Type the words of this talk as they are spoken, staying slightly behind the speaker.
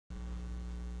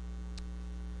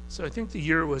So I think the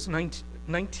year was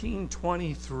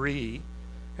 1923,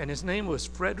 and his name was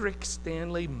Frederick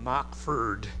Stanley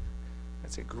Mockford.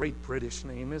 That's a great British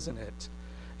name, isn't it?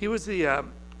 He was the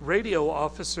radio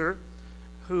officer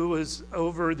who was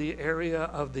over the area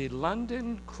of the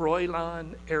London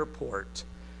Croydon Airport.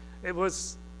 It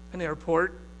was an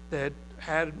airport that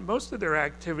had most of their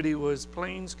activity was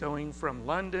planes going from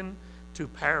London to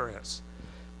Paris.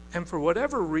 And for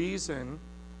whatever reason,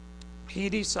 he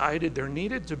decided there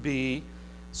needed to be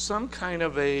some kind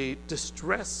of a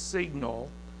distress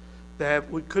signal that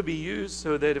could be used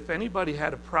so that if anybody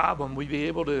had a problem, we'd be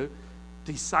able to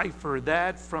decipher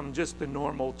that from just the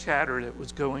normal chatter that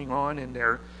was going on in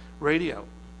their radio.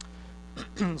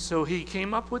 So he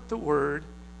came up with the word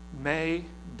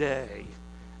Mayday,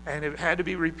 and it had to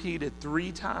be repeated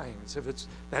 3 times.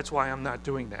 That's why I'm not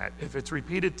doing that. If it's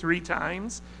repeated 3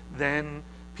 times, then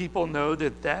people know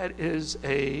that that is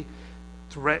a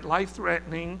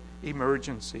life-threatening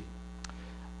emergency.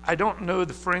 I don't know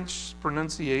the French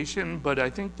pronunciation, but I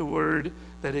think the word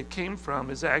that it came from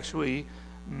is actually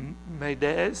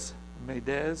Maydes,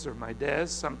 or Maydes,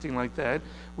 something like that,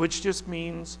 which just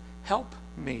means help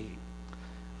me.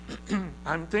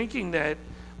 I'm thinking that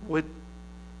with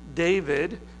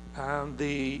David,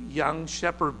 the young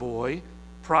shepherd boy,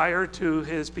 prior to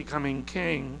his becoming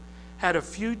king, had a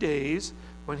few days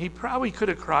when he probably could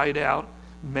have cried out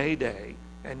Mayday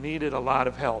and needed a lot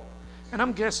of help. And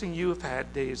I'm guessing you've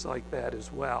had days like that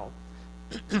as well.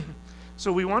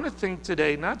 So we want to think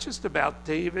today not just about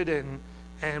David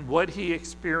and what he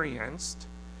experienced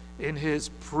in his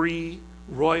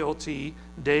pre-royalty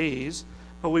days,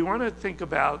 but we want to think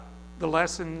about the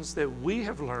lessons that we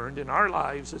have learned in our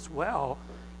lives as well,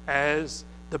 as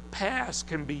the past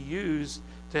can be used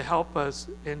to help us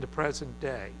in the present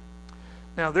day.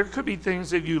 Now, there could be things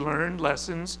that you learned,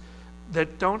 lessons,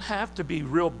 that don't have to be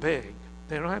real big.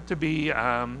 They don't have to be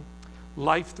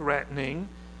life-threatening,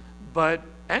 but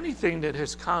anything that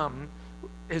has come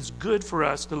is good for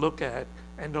us to look at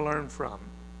and to learn from,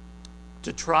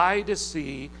 to try to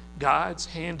see God's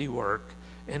handiwork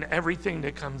in everything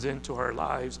that comes into our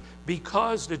lives,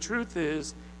 because the truth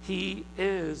is, He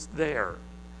is there,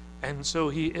 and so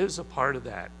He is a part of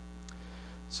that.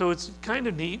 So it's kind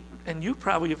of neat, and you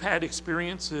probably have had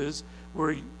experiences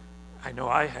where, I know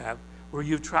I have, where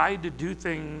you've tried to do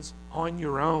things on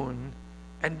your own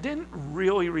and didn't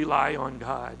really rely on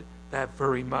God that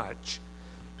very much.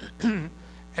 And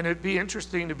it'd be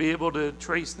interesting to be able to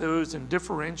trace those and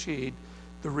differentiate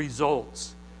the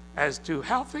results as to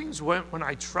how things went when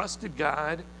I trusted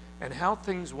God and how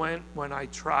things went when I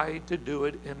tried to do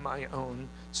it in my own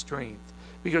strength,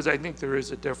 because I think there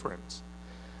is a difference.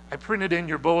 I printed in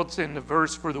your bulletin the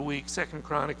verse for the week, 2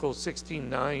 Chronicles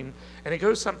 16:9, and it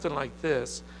goes something like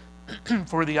this.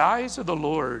 For the eyes of the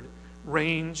Lord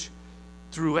range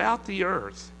throughout the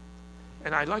earth,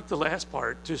 and I like the last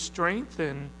part, to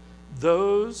strengthen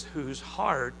those whose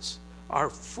hearts are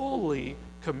fully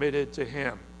committed to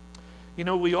Him. You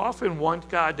know, we often want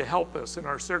God to help us in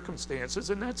our circumstances,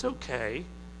 and that's okay,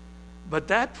 but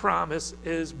that promise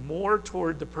is more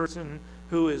toward the person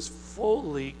who is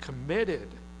fully committed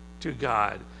to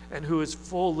God and who is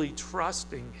fully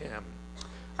trusting Him.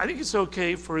 I think it's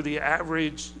okay for the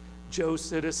average Joe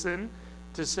citizen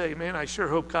to say, man, I sure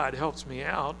hope God helps me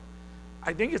out.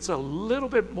 I think it's a little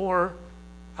bit more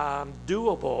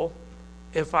doable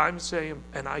if I'm saying,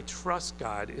 and I trust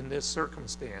God in this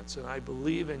circumstance, and I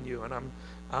believe in you, and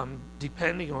I'm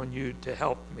depending on you to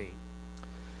help me.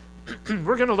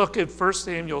 We're going to look at 1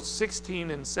 Samuel 16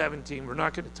 and 17. We're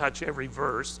not going to touch every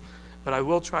verse, but I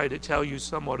will try to tell you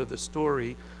somewhat of the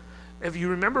story. If you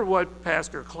remember what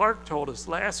Pastor Clark told us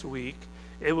last week,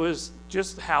 it was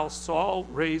just how Saul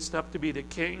raised up to be the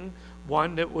king,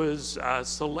 one that was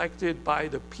selected by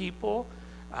the people.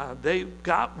 They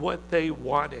got what they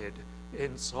wanted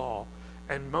in Saul.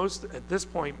 And at this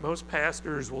point, most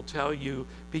pastors will tell you,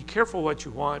 be careful what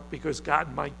you want because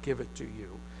God might give it to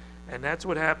you. And that's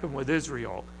what happened with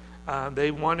Israel.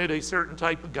 They wanted a certain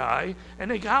type of guy,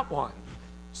 and they got one.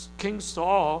 King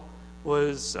Saul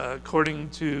was,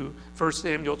 according to 1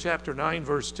 Samuel chapter 9,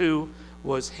 verse 2,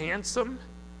 was handsome,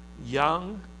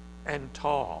 young, and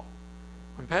tall.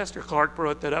 When Pastor Clark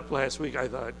brought that up last week, I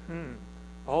thought,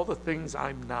 all the things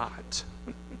I'm not.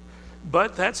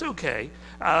 But that's okay.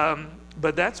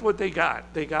 But that's what they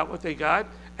got. They got what they got,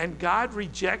 and God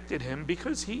rejected him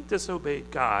because he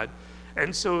disobeyed God.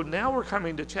 And so now we're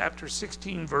coming to chapter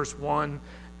 16, verse 1,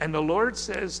 and the Lord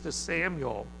says to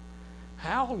Samuel,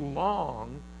 how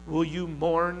long will you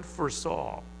mourn for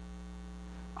Saul?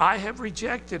 I have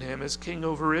rejected him as king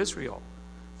over Israel.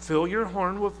 fill your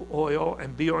horn with oil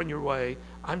and be on your way.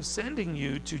 I'm sending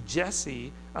you to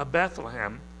Jesse of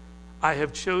Bethlehem. I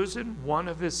have chosen one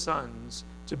of his sons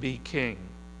to be king.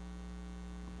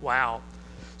 Wow.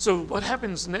 So what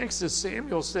happens next is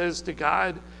Samuel says to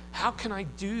God, how can I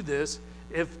do this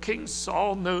if King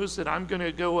Saul knows that I'm going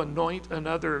to go anoint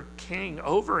another king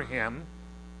over him?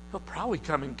 He'll probably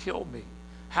come and kill me.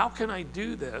 How can I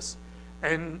do this?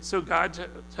 And so God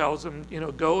tells him,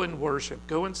 go and worship,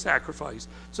 go and sacrifice.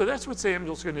 So that's what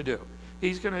Samuel's going to do.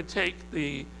 He's going to take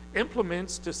the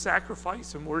implements to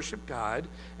sacrifice and worship God,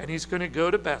 and he's going to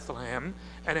go to Bethlehem.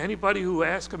 And anybody who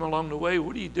asks him along the way,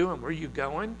 what are you doing? Where are you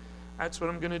going? That's what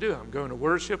I'm going to do. I'm going to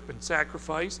worship and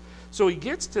sacrifice. So he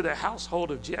gets to the household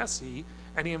of Jesse,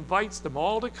 and he invites them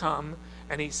all to come,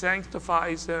 and he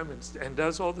sanctifies them and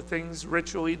does all the things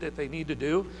ritually that they need to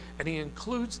do, and he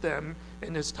includes them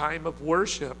in this time of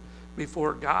worship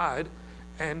before God,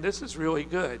 and this is really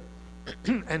good.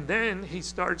 And then he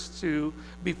starts to,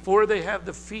 before they have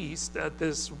the feast at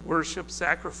this worship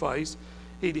sacrifice,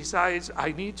 he decides,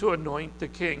 I need to anoint the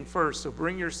king first, so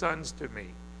bring your sons to me.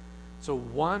 So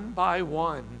one by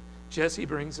one, Jesse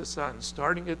brings a son,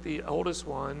 starting at the oldest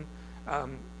one,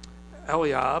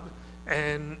 Eliab,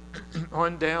 and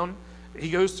on down,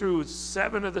 he goes through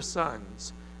 7 of the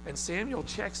sons, and Samuel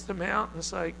checks them out, and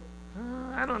it's like,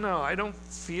 I don't know, I don't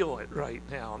feel it right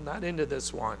now. I'm not into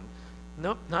this one.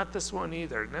 Nope, not this one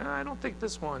either. No, I don't think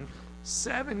this one.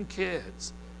 7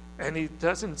 kids, and he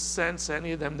doesn't sense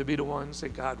any of them to be the ones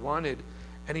that God wanted.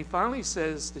 And he finally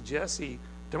says to Jesse,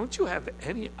 don't you have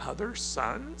any other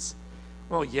sons?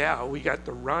 Well, yeah, we got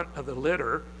the runt of the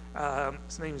litter.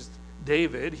 His name's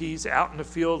David. He's out in the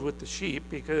field with the sheep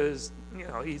because,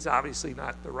 he's obviously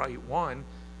not the right one.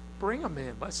 Bring him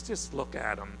in. Let's just look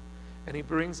at him. And he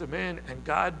brings him in, and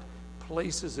God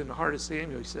places in the heart of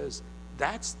Samuel, he says,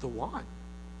 that's the one.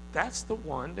 That's the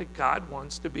one that God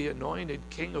wants to be anointed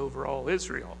king over all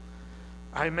Israel.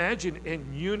 I imagine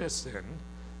in unison,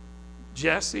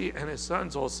 Jesse and his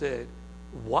sons all said,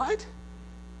 what?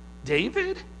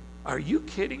 David? Are you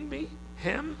kidding me?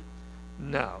 Him?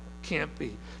 No, can't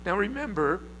be. Now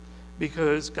remember,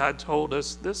 because God told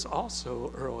us this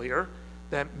also earlier,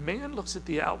 that man looks at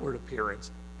the outward appearance,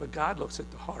 but God looks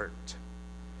at the heart.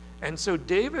 And so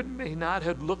David may not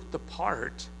have looked the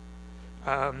part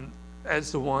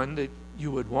as the one that you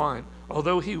would want,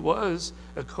 although he was,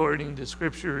 according to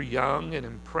Scripture, young and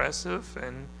impressive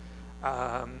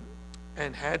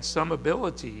and had some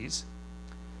abilities,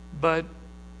 but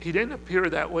he didn't appear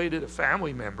that way to the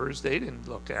family members. They didn't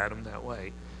look at him that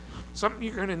way. Something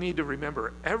you're going to need to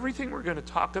remember, everything we're going to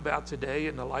talk about today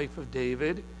in the life of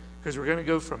David, because we're going to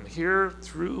go from here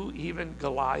through even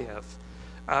Goliath,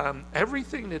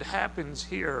 everything that happens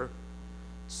here,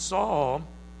 Saul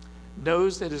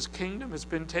knows that his kingdom has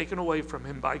been taken away from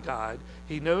him by God.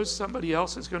 He knows somebody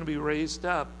else is going to be raised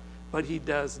up, but he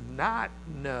does not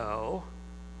know,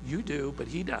 you do, but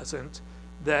he doesn't,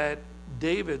 that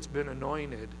David's been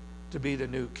anointed to be the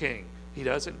new king. He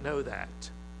doesn't know that,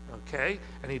 okay?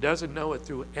 And he doesn't know it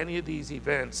through any of these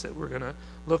events that we're going to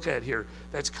look at here.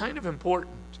 That's kind of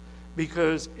important,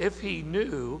 because if he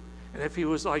knew, and if he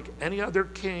was like any other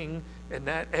king in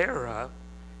that era,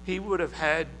 he would have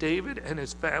had David and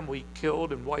his family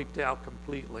killed and wiped out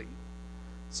completely.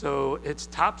 So it's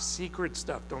top secret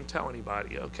stuff. Don't tell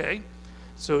anybody, okay?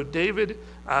 So David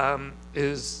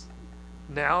is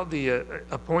now the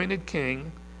appointed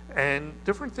king, and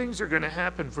different things are going to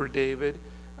happen for David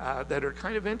that are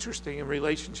kind of interesting in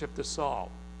relationship to Saul.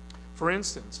 For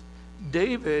instance,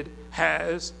 David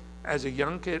has, as a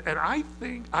young kid, and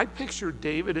I picture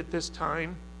David at this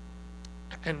time,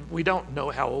 and we don't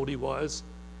know how old he was,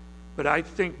 but I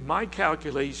think my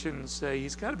calculations say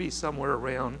he's got to be somewhere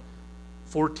around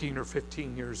 14 or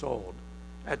 15 years old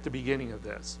at the beginning of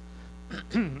this.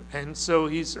 And so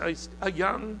he's a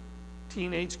young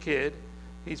teenage kid.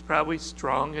 He's probably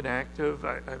strong and active.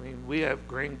 I mean, we have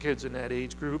grandkids in that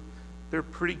age group. They're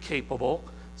pretty capable.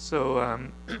 So,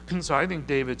 so I think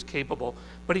David's capable.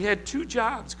 But he had 2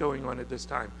 jobs going on at this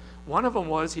time. One of them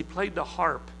was he played the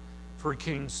harp for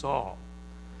King Saul.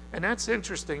 And that's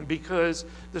interesting because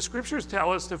the scriptures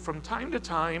tell us that from time to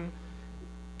time,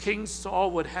 King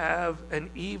Saul would have an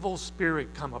evil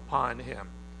spirit come upon him.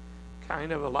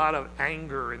 Kind of a lot of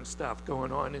anger and stuff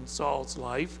going on in Saul's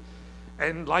life.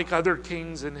 And like other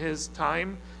kings in his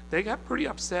time, they got pretty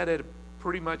upset at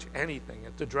pretty much anything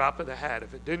at the drop of the hat.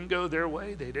 If it didn't go their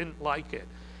way, they didn't like it.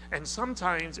 And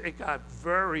sometimes it got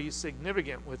very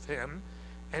significant with him.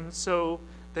 And so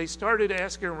they started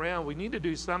asking around, we need to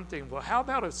do something. Well, how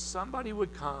about if somebody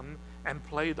would come and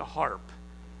play the harp?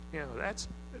 You know, that's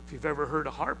if you've ever heard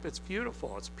a harp, it's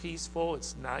beautiful. It's peaceful.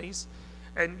 It's nice.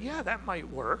 And yeah, that might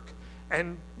work.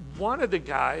 And one of the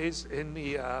guys in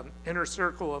the inner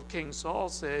circle of King Saul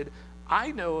said,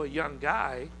 I know a young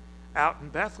guy out in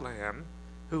Bethlehem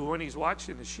who, when he's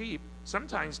watching the sheep,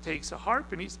 sometimes takes a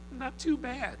harp, and he's not too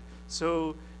bad.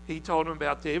 So he told him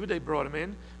about David. They brought him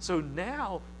in. So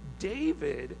now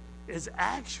David is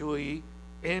actually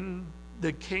in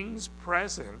the king's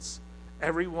presence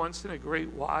every once in a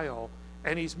great while,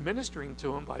 and he's ministering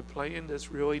to him by playing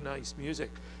this really nice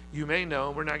music. You may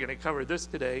know, we're not going to cover this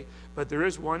today, but there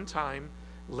is one time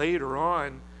later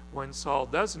on when Saul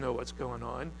doesn't know what's going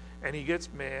on, and he gets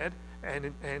mad,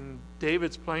 and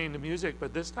David's playing the music,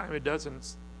 but this time it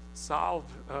doesn't solve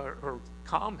or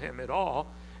calm him at all.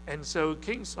 And so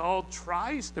King Saul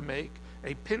tries to make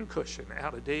a pincushion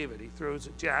out of David. He throws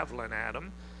a javelin at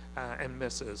him and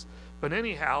misses. But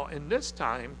anyhow, in this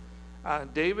time,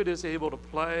 David is able to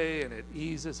play, and it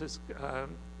eases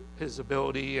his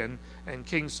ability, and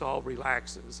King Saul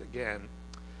relaxes again.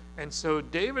 And so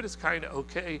David is kind of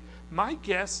okay. My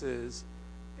guess is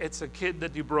it's a kid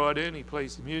that you brought in. He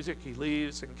plays the music, he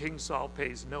leaves, and King Saul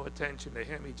pays no attention to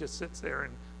him. He just sits there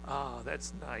and,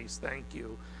 that's nice, thank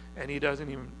you. And he doesn't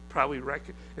even probably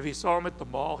if he saw him at the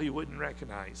mall, he wouldn't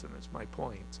recognize him, is my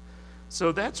point.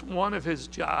 So that's one of his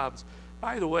jobs.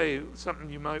 By the way, something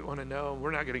you might want to know,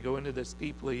 we're not going to go into this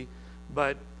deeply,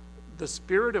 but the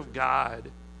Spirit of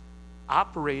God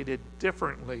operated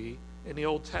differently in the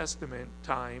Old Testament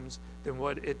times than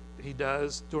what he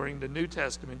does during the New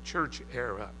Testament church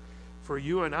era. For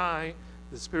you and I,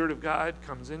 the Spirit of God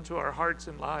comes into our hearts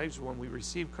and lives when we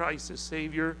receive Christ as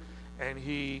Savior, and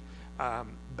he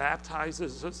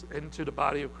baptizes us into the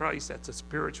body of Christ. That's a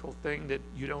spiritual thing that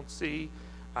you don't see.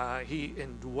 He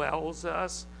indwells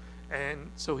us, and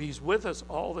so he's with us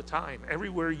all the time.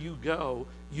 Everywhere you go,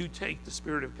 you take the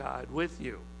Spirit of God with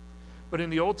you. But in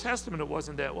the Old Testament, it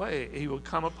wasn't that way. He would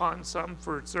come upon some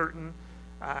for certain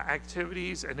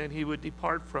activities, and then he would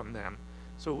depart from them.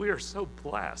 So we are so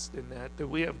blessed in that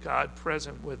we have God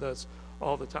present with us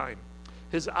all the time.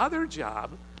 His other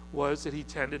job was that he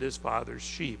tended his father's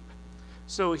sheep.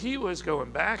 So he was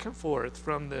going back and forth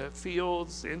from the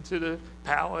fields into the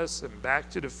palace and back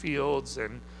to the fields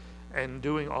and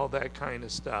doing all that kind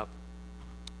of stuff.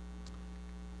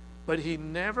 But he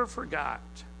never forgot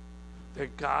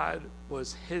that God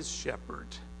was his shepherd,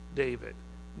 David.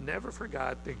 Never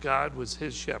forgot that God was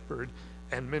his shepherd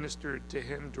and ministered to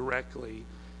him directly,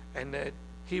 and that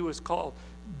he was called.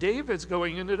 David's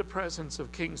going into the presence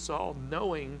of King Saul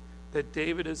knowing that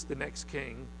David is the next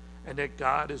king and that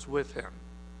God is with him.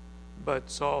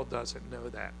 But Saul doesn't know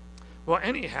that. Well,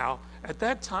 anyhow, at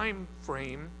that time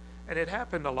frame, and it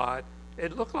happened a lot,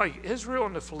 it looked like Israel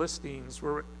and the Philistines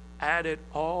were at it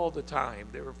all the time.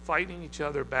 They were fighting each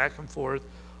other back and forth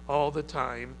all the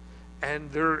time.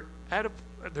 And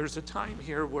there's a time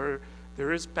here where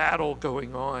there is battle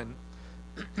going on.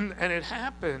 And it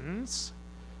happens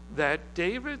that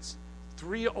David's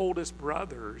 3 oldest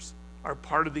brothers are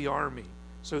part of the army.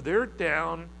 So they're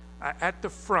down at the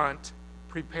front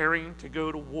preparing to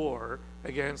go to war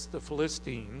against the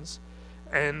Philistines.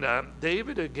 And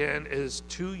David, again, is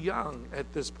too young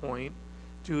at this point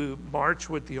to march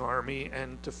with the army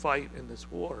and to fight in this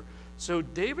war. So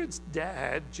David's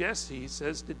dad, Jesse,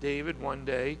 says to David one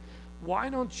day, why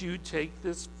don't you take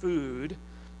this food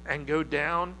and go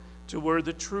down to where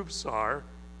the troops are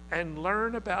and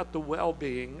learn about the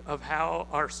well-being of how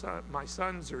my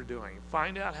sons are doing.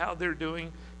 Find out how they're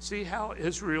doing. See how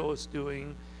Israel is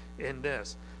doing in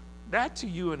this. That to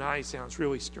you and I sounds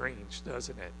really strange,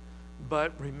 doesn't it?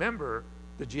 But remember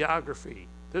the geography.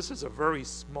 This is a very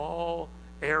small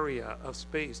area of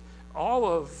space. All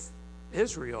of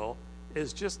Israel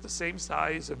is just the same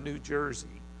size of New Jersey.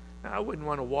 Now, I wouldn't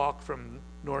want to walk from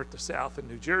north to south in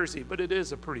New Jersey, but it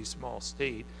is a pretty small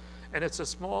state, and it's a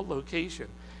small location.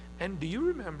 And do you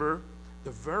remember the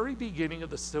very beginning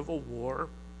of the Civil War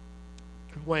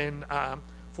when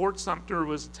Fort Sumter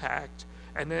was attacked,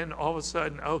 and then all of a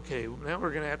sudden, okay, now we're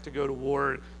going to have to go to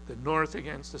war, the North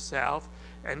against the South.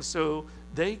 And so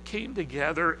they came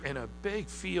together in a big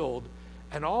field,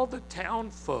 and all the town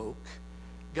folk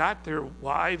got their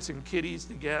wives and kiddies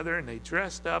together, and they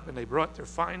dressed up, and they brought their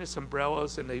finest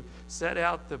umbrellas, and they set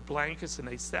out the blankets, and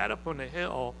they sat up on the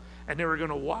hill, and they were going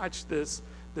to watch this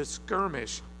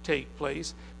skirmish take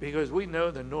place, because we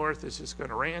know the North is just going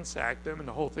to ransack them, and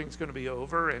the whole thing's going to be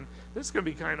over, and this is going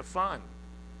to be kind of fun.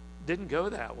 Didn't go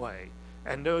that way.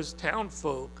 And those town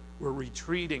folk were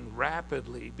retreating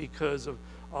rapidly because of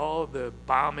all the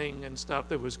bombing and stuff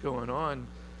that was going on.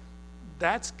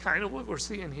 That's kind of what we're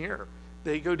seeing here.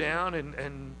 They go down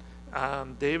and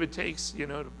David takes,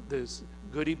 this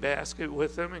goodie basket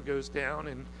with him and goes down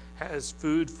and has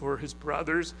food for his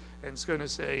brothers and is going to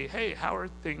say, hey, how are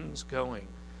things going?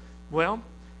 Well,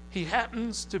 he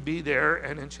happens to be there,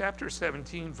 and in chapter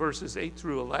 17, verses 8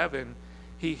 through 11,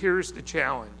 he hears the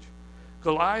challenge.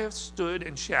 Goliath stood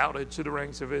and shouted to the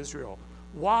ranks of Israel,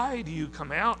 why do you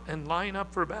come out and line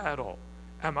up for battle?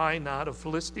 Am I not a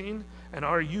Philistine, and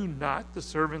are you not the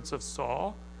servants of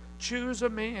Saul? Choose a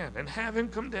man and have him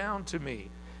come down to me.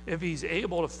 If he's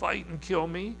able to fight and kill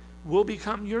me, we'll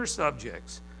become your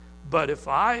subjects. But if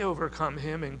I overcome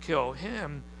him and kill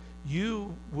him,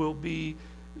 you will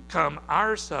become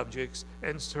our subjects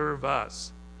and serve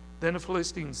us. Then the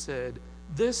Philistine said,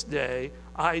 this day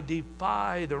I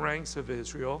defy the ranks of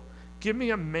Israel. Give me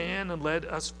a man and let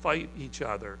us fight each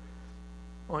other.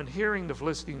 On hearing the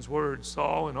Philistines' words,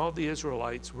 Saul and all the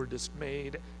Israelites were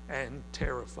dismayed and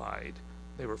terrified.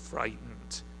 They were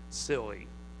frightened, silly.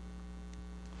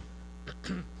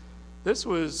 This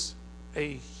was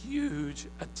a huge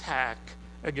attack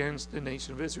against the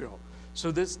nation of Israel.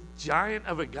 So this giant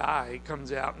of a guy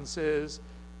comes out and says,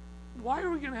 why are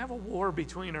we going to have a war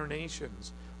between our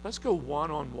nations? Let's go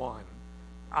one-on-one.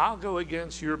 I'll go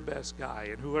against your best guy,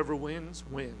 and whoever wins,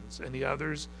 wins, and the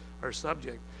others are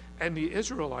subject. And the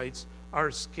Israelites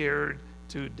are scared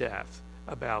to death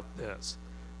about this.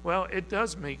 Well, it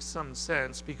does make some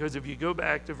sense, because if you go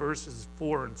back to verses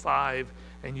 4 and 5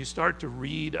 and you start to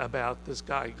read about this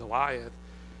guy Goliath,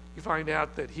 you find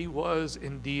out that he was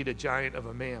indeed a giant of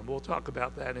a man. We'll talk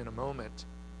about that in a moment.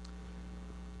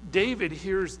 David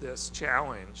hears this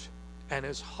challenge, and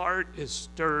his heart is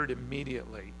stirred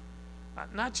immediately.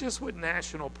 Not just with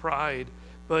national pride,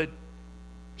 but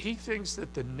he thinks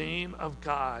that the name of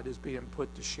God is being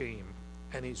put to shame,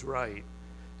 and he's right.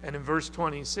 And in verse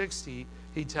 26,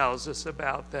 he tells us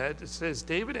about that. It says,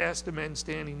 David asked the men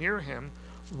standing near him,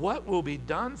 what will be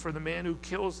done for the man who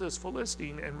kills this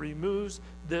Philistine and removes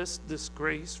this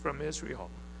disgrace from Israel?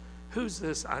 Who's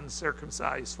this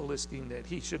uncircumcised Philistine that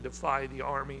he should defy the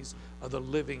armies of the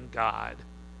living God?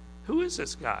 Who is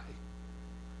this guy?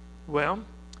 Well,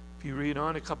 if you read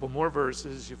on a couple more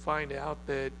verses, you find out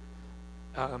that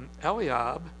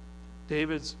Eliab,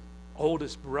 David's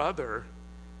oldest brother,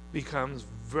 becomes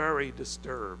very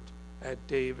disturbed at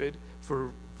David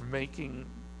for making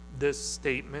this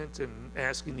statement and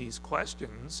asking these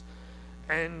questions.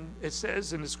 And it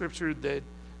says in the scripture that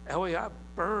Eliab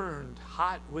burned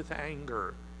hot with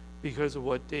anger because of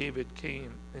what David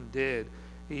came and did.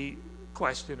 He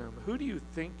questioned him, who do you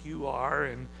think you are?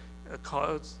 And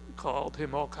called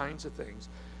him all kinds of things.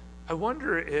 I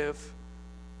wonder if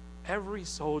every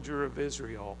soldier of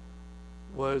Israel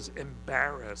was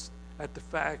embarrassed at the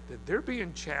fact that they're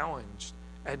being challenged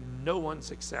and no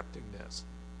one's accepting this.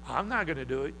 I'm not going to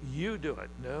do it. You do it.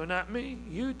 No, not me.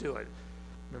 You do it.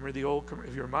 Remember the old,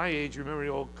 if you're my age, you remember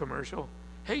the old commercial?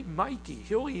 Hey, Mikey,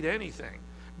 he'll eat anything.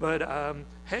 But,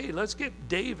 hey, let's get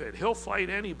David. He'll fight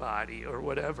anybody or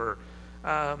whatever.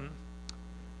 And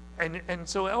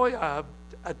so Eliab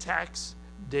attacks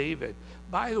David.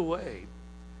 By the way,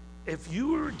 if you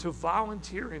were to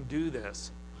volunteer and do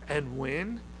this and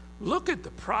win, look at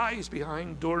the prize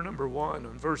behind door number 1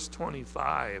 on verse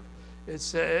 25. It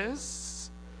says,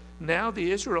 now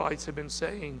the Israelites have been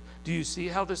saying, do you see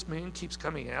how this man keeps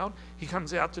coming out? He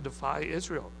comes out to defy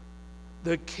Israel.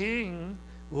 The king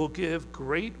will give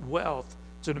great wealth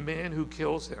to the man who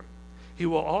kills him. He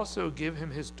will also give him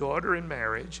his daughter in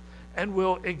marriage and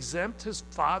will exempt his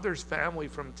father's family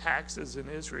from taxes in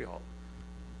Israel.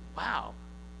 Wow.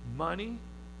 Money,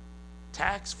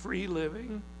 tax-free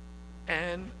living,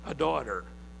 and a daughter.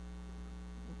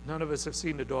 None of us have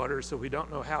seen the daughter, so we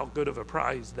don't know how good of a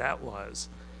prize that was.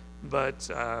 But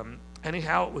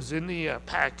anyhow, it was in the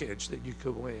package that you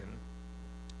could win.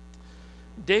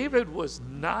 David was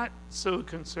not so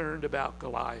concerned about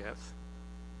Goliath,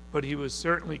 but he was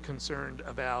certainly concerned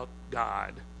about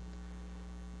God.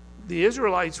 The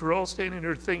Israelites were all standing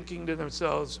there thinking to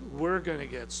themselves, we're going to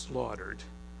get slaughtered.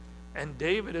 And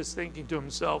David is thinking to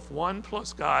himself, 1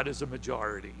 plus God is a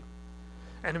majority.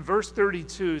 And in verse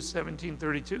 32,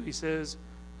 17:32, he says,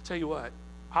 I'll tell you what,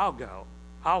 I'll go.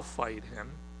 I'll fight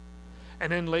him.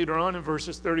 And then later on in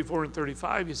verses 34 and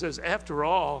 35, he says, after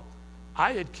all,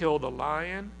 I had killed a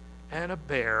lion and a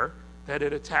bear that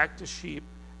had attacked the sheep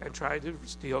and tried to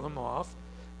steal them off.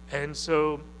 And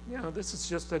so, this is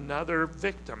just another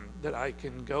victim that I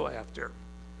can go after.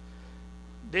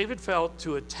 David felt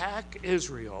to attack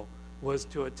Israel was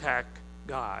to attack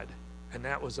God, and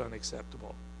that was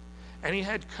unacceptable. And he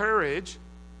had courage,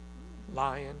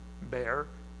 lion, bear,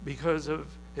 because of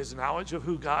his knowledge of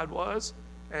who God was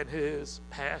and his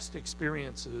past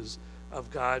experiences of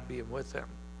God being with him.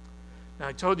 Now,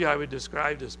 I told you I would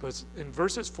describe this, but in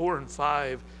verses 4 and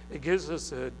 5, it gives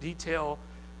us a detailed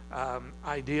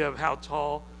idea of how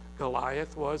tall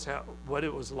Goliath was, what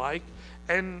it was like.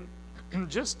 And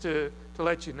just to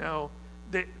let you know,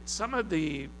 that some of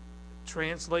the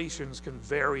translations can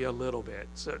vary a little bit.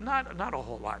 So not a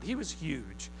whole lot. He was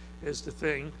huge, is the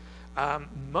thing.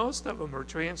 Most of them are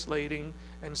translating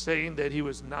and saying that he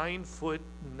was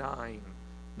 9'9",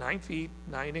 9 feet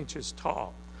 9 inches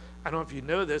tall. I don't know if you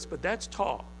know this, but that's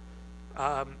tall.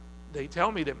 They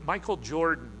tell me that Michael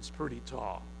Jordan's pretty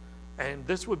tall, and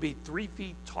this would be 3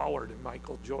 feet taller than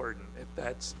Michael Jordan, if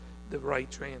that's the right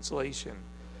translation.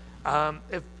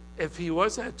 If he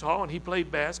was that tall and he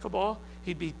played basketball,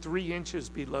 he'd be 3 inches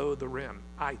below the rim.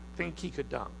 I think he could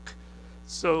dunk.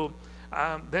 So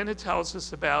then it tells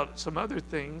us about some other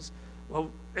things.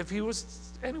 Well, if he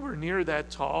was anywhere near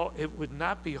that tall, it would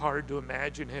not be hard to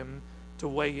imagine him to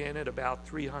weigh in at about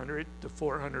 300 to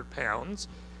 400 pounds.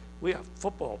 We have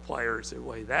football players that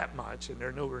weigh that much, and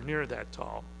they're nowhere near that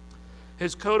tall.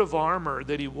 His coat of armor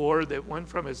that he wore that went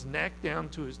from his neck down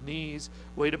to his knees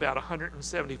weighed about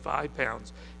 175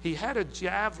 pounds. He had a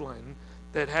javelin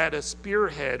that had a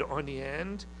spearhead on the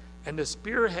end, and the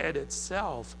spearhead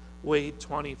itself weighed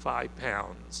 25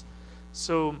 pounds.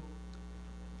 So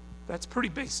that's pretty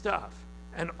big stuff.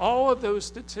 And all of those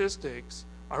statistics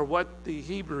are what the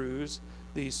Hebrews,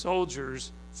 the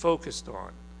soldiers, focused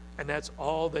on. And that's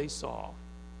all they saw.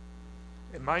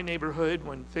 In my neighborhood,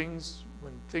 when things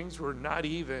were not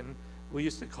even, we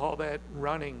used to call that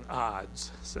running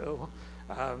odds. So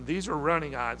these were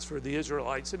running odds for the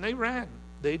Israelites, and they ran.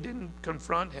 They didn't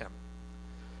confront him.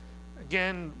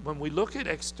 Again, when we look at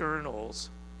externals,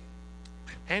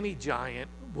 any giant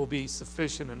will be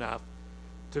sufficient enough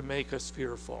to make us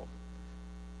fearful.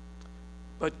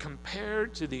 But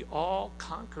compared to the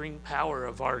all-conquering power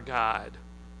of our God,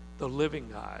 the living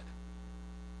God,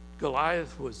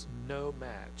 Goliath was no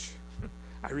match.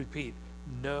 I repeat,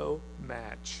 no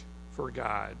match for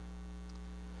God.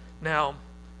 Now,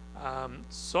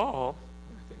 Saul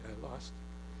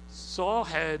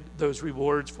had those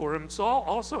rewards for him. Saul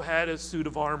also had a suit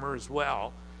of armor as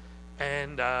well.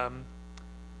 And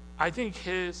I think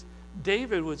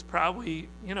David was probably,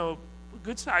 a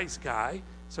good-sized guy.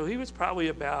 So he was probably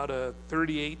about a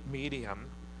 38 medium.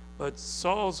 But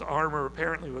Saul's armor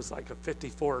apparently was like a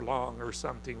 54 long or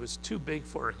something. It was too big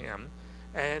for him,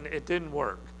 and it didn't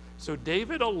work. So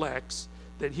David elects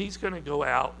that he's going to go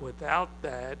out without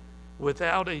that,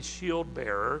 without a shield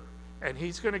bearer, and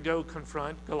he's going to go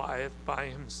confront Goliath by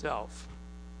himself.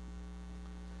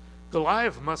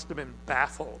 Goliath must have been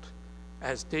baffled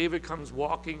as David comes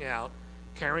walking out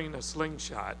carrying a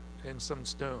slingshot and some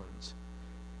stones.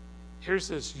 Here's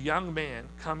this young man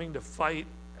coming to fight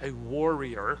a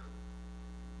warrior,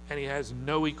 and he has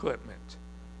no equipment,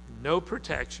 no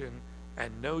protection,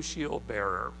 and no shield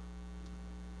bearer.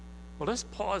 Well, let's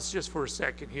pause just for a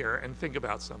second here and think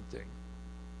about something.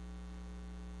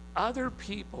 Other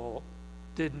people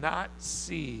did not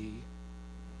see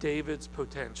David's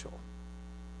potential.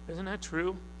 Isn't that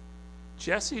true?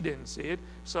 Jesse didn't see it.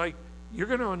 It's like, you're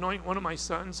going to anoint one of my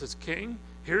sons as king?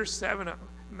 Here's 7 of them.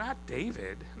 Not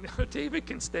David. No, David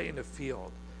can stay in the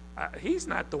field. He's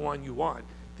not the one you want.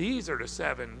 These are the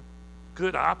 7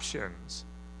 good options.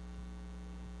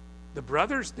 The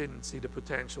brothers didn't see the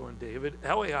potential in David,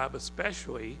 Eliab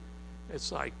especially. It's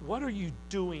like, what are you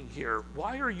doing here?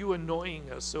 Why are you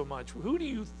annoying us so much? Who do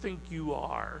you think you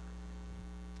are?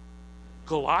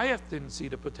 Goliath didn't see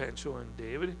the potential in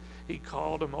David. He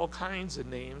called him all kinds of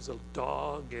names, a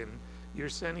dog, and you're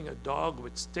sending a dog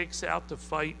with sticks out to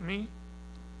fight me.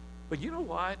 But you know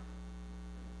what?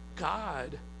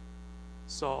 God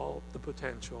saw the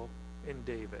potential in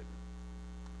David.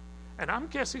 And I'm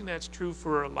guessing that's true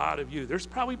for a lot of you. There's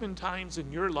probably been times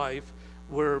in your life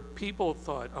where people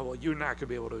thought, oh, well, you're not going to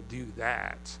be able to do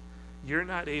that. You're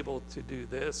not able to do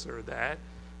this or that.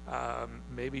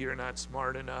 Maybe you're not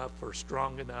smart enough or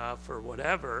strong enough or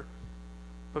whatever.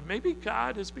 But maybe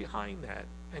God is behind that.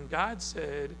 And God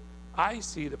said, I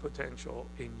see the potential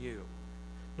in you.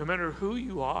 No matter who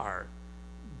you are,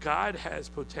 God has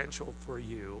potential for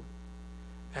you.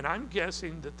 And I'm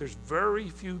guessing that there's very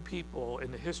few people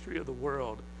in the history of the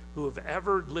world who have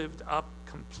ever lived up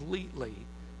completely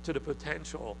to the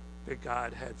potential that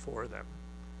God had for them.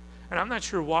 And I'm not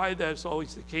sure why that's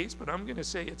always the case, but I'm going to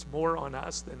say it's more on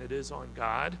us than it is on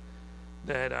God,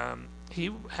 that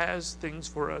he has things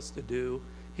for us to do.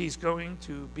 He's going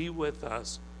to be with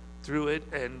us through it,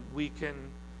 and we can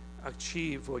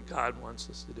achieve what God wants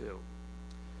us to do.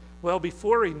 Well,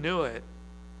 before he knew it,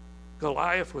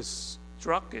 Goliath was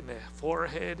struck in the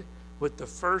forehead with the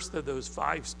first of those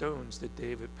 5 stones that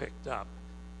David picked up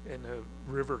in the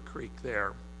river creek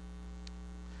there.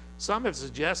 Some have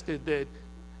suggested that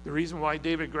the reason why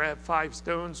David grabbed 5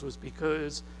 stones was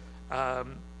because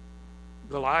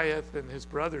Goliath and his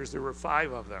brothers, there were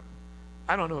 5 of them.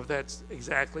 I don't know if that's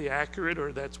exactly accurate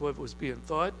or that's what was being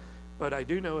thought, but I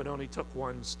do know it only took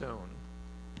 1 stone.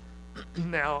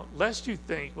 Now, lest you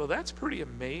think, well, that's pretty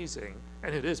amazing,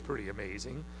 and it is pretty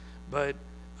amazing, but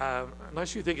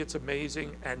unless you think it's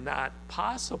amazing and not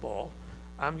possible,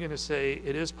 I'm going to say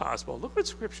it is possible. Look what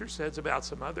Scripture says about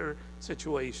some other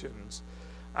situations.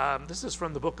 This is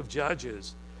from the book of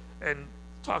Judges, and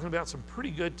talking about some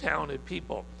pretty good, talented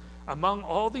people. Among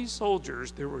all these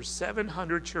soldiers, there were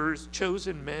 700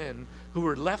 chosen men who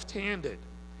were left-handed,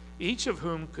 each of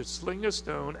whom could sling a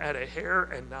stone at a hair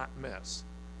and not miss.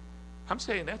 I'm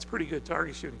saying that's pretty good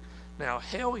target shooting. Now,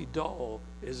 Haley Dole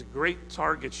is a great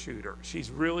target shooter. She's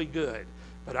really good,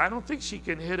 but I don't think she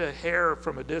can hit a hair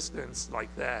from a distance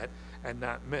like that and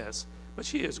not miss, but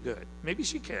she is good. Maybe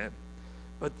she can,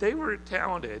 but they were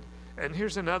talented. And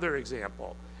here's another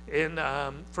example. In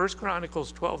 1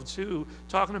 Chronicles 12:2,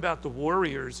 talking about the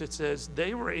warriors, it says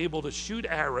they were able to shoot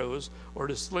arrows or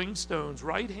to sling stones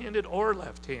right-handed or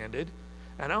left-handed.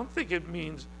 And I don't think it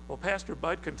means, well, Pastor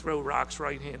Bud can throw rocks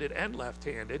right-handed and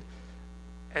left-handed,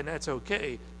 and that's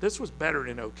okay. This was better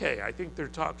than okay. I think they're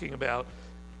talking about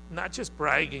not just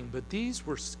bragging, but these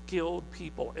were skilled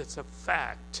people. It's a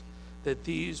fact that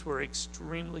these were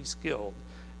extremely skilled,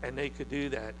 and they could do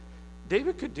that.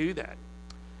 David could do that.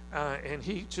 And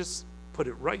he just put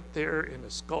it right there in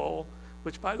the skull,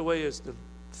 which, by the way, is the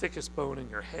thickest bone in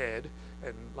your head.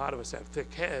 And a lot of us have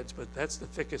thick heads, but that's the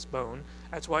thickest bone.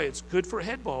 That's why it's good for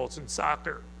head balls in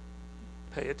soccer.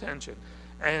 Pay attention.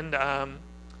 And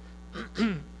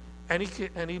and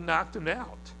he knocked him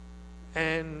out.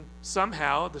 And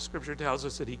somehow the Scripture tells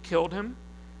us that he killed him,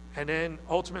 and then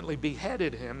ultimately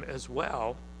beheaded him as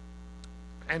well,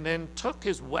 and then took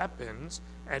his weapons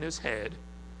and his head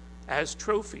as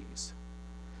trophies.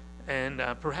 And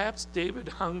perhaps David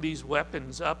hung these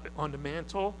weapons up on the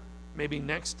mantle, maybe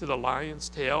next to the lion's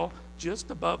tail,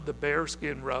 just above the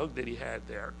bearskin rug that he had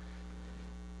there.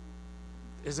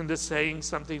 Isn't this saying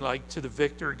something like, to the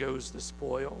victor goes the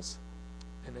spoils?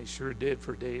 And they sure did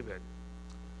for David.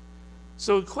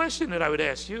 So the question that I would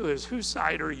ask you is, whose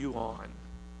side are you on?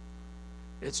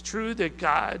 It's true that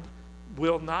God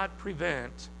will not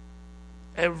prevent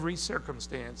every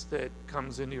circumstance that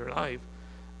comes into your life.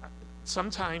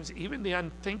 Sometimes even the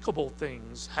unthinkable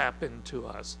things happen to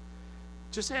us.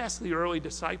 Just ask the early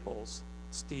disciples,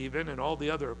 Stephen and all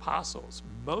the other apostles.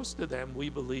 Most of them, we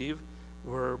believe,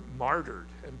 were martyred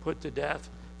and put to death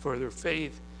for their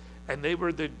faith, and they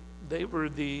were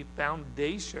the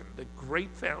foundation, the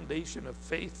great foundation of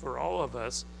faith for all of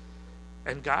us.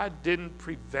 And God didn't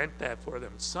prevent that for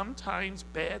them. Sometimes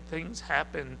bad things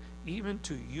happen even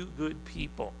to you good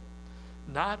people.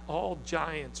 Not all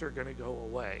giants are going to go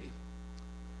away.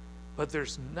 But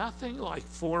there's nothing like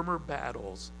former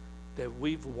battles that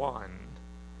we've won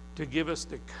to give us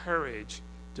the courage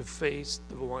to face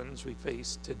the ones we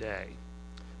face today.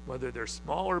 Whether they're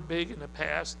small or big in the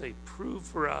past, they prove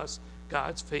for us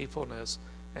God's faithfulness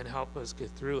and help us get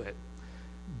through it.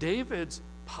 David's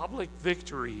public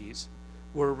victories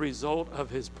were a result of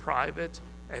his private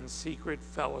and secret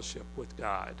fellowship with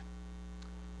God.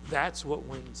 That's what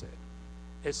wins it.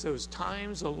 It's those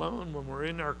times alone when we're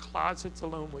in our closets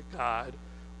alone with God,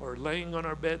 or laying on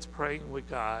our beds praying with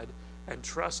God and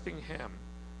trusting Him.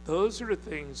 Those are the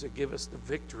things that give us the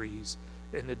victories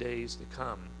in the days to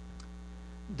come.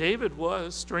 David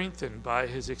was strengthened by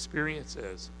his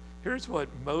experiences. Here's what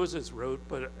Moses wrote,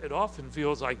 but it often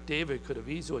feels like David could have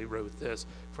easily wrote this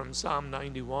from Psalm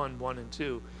 91, 1 and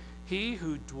 2. He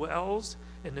who dwells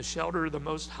in the shelter of the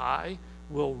Most High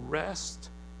will rest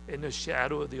in the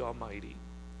shadow of the Almighty.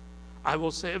 I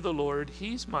will say of the Lord,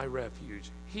 He's my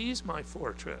refuge. He's my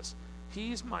fortress.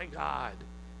 He's my God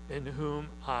in whom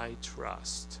I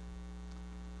trust.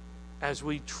 As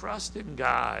we trust in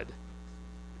God,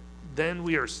 then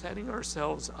we are setting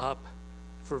ourselves up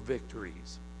for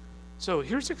victories. So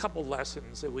here's a couple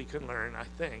lessons that we can learn, I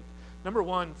think. Number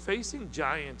one, facing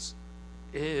giants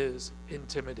is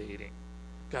intimidating.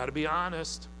 Got to be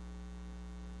honest.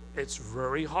 It's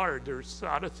very hard. There's a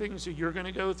lot of things that you're going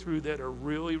to go through that are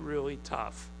really, really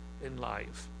tough in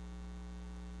life.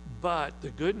 But the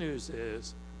good news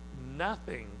is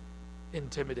nothing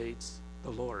intimidates the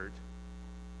Lord.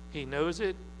 He knows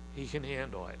it. He can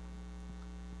handle it.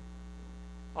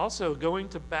 Also, going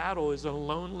to battle is a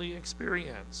lonely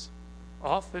experience.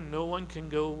 Often no one can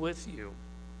go with you,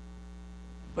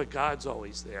 but God's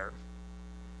always there.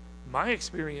 My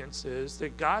experience is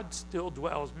that God still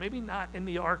dwells, maybe not in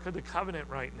the Ark of the Covenant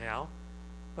right now,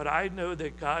 but I know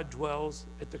that God dwells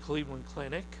at the Cleveland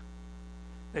Clinic,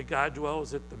 that God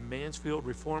dwells at the Mansfield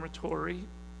Reformatory,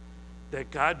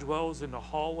 that God dwells in the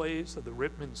hallways of the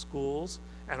Rittman schools,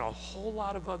 and a whole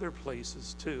lot of other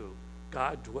places too.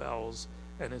 God dwells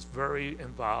and is very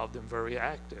involved and very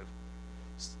active.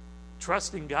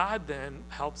 Trusting God then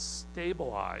helps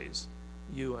stabilize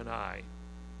you and I.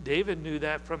 David knew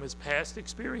that from his past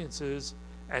experiences,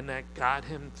 and that got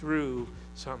him through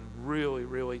some really,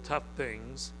 really tough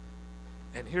things.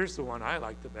 And here's the one I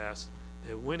like the best,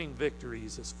 that winning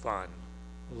victories is fun.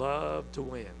 Love to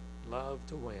win, love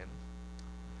to win.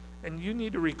 And you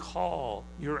need to recall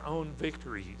your own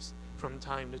victories from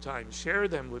time to time. Share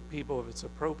them with people if it's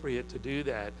appropriate to do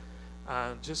that,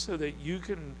 just so that you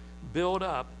can build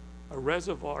up a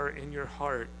reservoir in your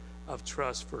heart of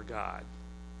trust for God.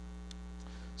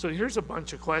 So here's a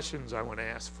bunch of questions I want to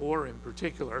ask. For in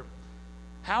particular,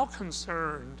 how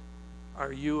concerned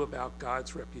are you about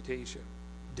God's reputation?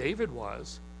 David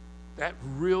was. That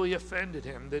really offended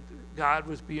him, that God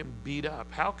was being beat up.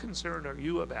 How concerned are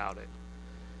you about it?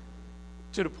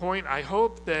 To the point, I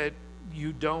hope that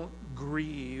you don't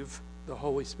grieve the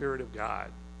Holy Spirit of God.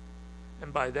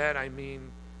 And by that I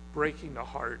mean breaking the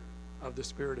heart of the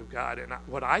Spirit of God. And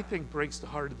what I think breaks the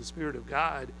heart of the Spirit of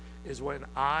God is when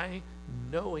I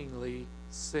knowingly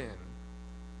sin,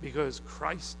 because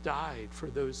Christ died for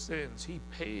those sins. He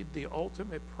paid the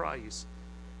ultimate price.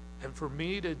 And for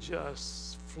me to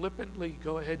just flippantly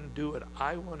go ahead and do what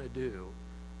I want to do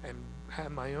and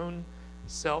have my own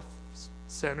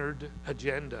self-centered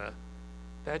agenda,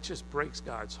 that just breaks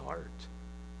God's heart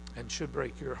and should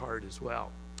break your heart as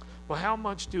well. Well, how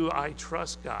much do I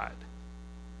trust God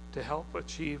to help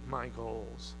achieve my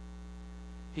goals?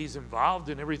 He's involved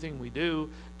in everything we do.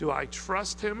 Do I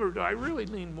trust him, or do I really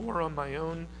lean more on my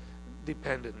own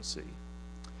dependency?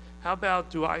 How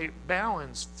about, do I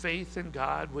balance faith in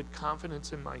God with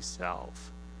confidence in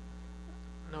myself?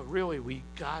 No, really, we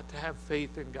got to have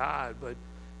faith in God, but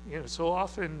so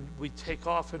often we take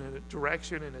off in a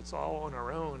direction and it's all on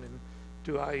our own. And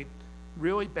do I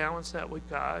really balance that with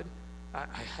God?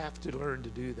 I have to learn to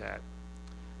do that.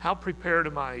 How prepared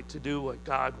am I to do what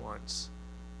God wants?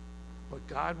 What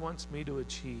God wants me to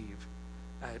achieve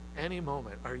at any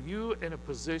moment. Are you in a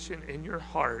position in your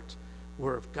heart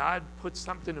where if God puts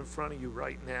something in front of you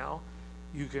right now,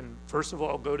 you can, first of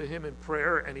all, go to him in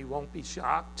prayer and he won't be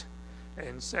shocked?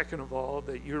 And second of all,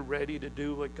 that you're ready to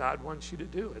do what God wants you to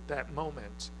do at that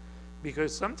moment.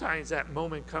 Because sometimes that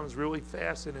moment comes really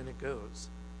fast and then it goes.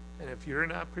 And if you're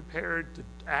not prepared to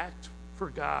act for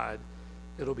God,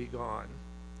 it'll be gone.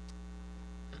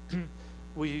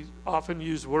 We often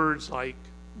use words like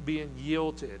being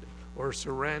yielded or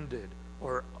surrendered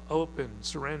or open,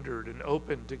 surrendered and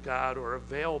open to God, or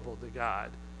available to God.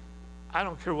 I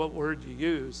don't care what word you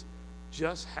use,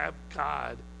 just have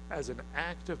God as an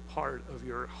active part of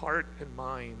your heart and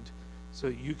mind so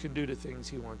you can do the things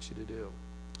he wants you to do.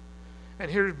 And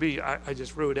here would be, I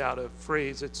just wrote out a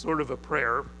phrase, it's sort of a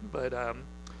prayer, but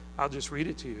I'll just read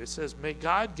it to you. It says, may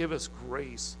God give us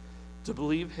grace to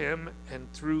believe him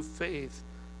and through faith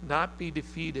not be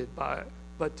defeated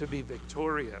but to be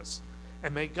victorious.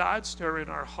 And may God stir in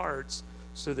our hearts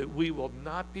so that we will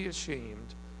not be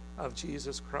ashamed of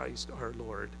Jesus Christ our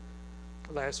Lord.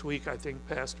 Last week, I think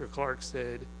Pastor Clark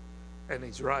said, and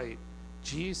he's right,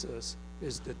 Jesus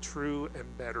is the true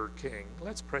and better King.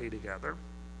 Let's pray together.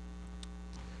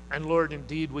 And Lord,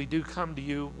 indeed, we do come to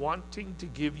you wanting to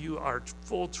give you our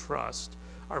full trust,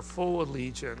 our full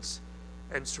allegiance,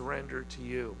 and surrender to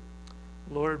you.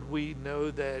 Lord, we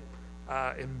know that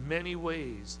in many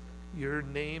ways your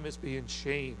name is being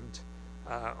shamed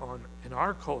in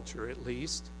our culture, at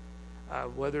least,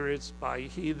 whether it's by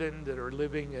heathen that are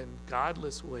living in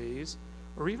godless ways,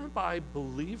 or even by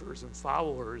believers and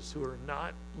followers who are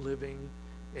not living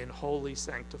in holy,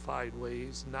 sanctified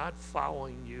ways, not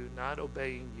following you, not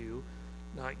obeying you,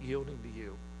 not yielding to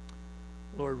you.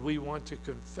 Lord, we want to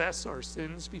confess our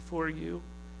sins before you.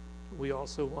 We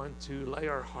also want to lay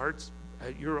our hearts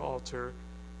at your altar,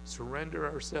 surrender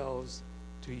ourselves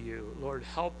to you. Lord,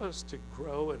 help us to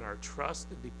grow in our trust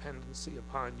and dependency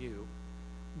upon you.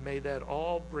 May that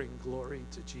all bring glory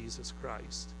to Jesus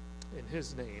Christ. In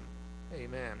his name,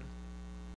 amen.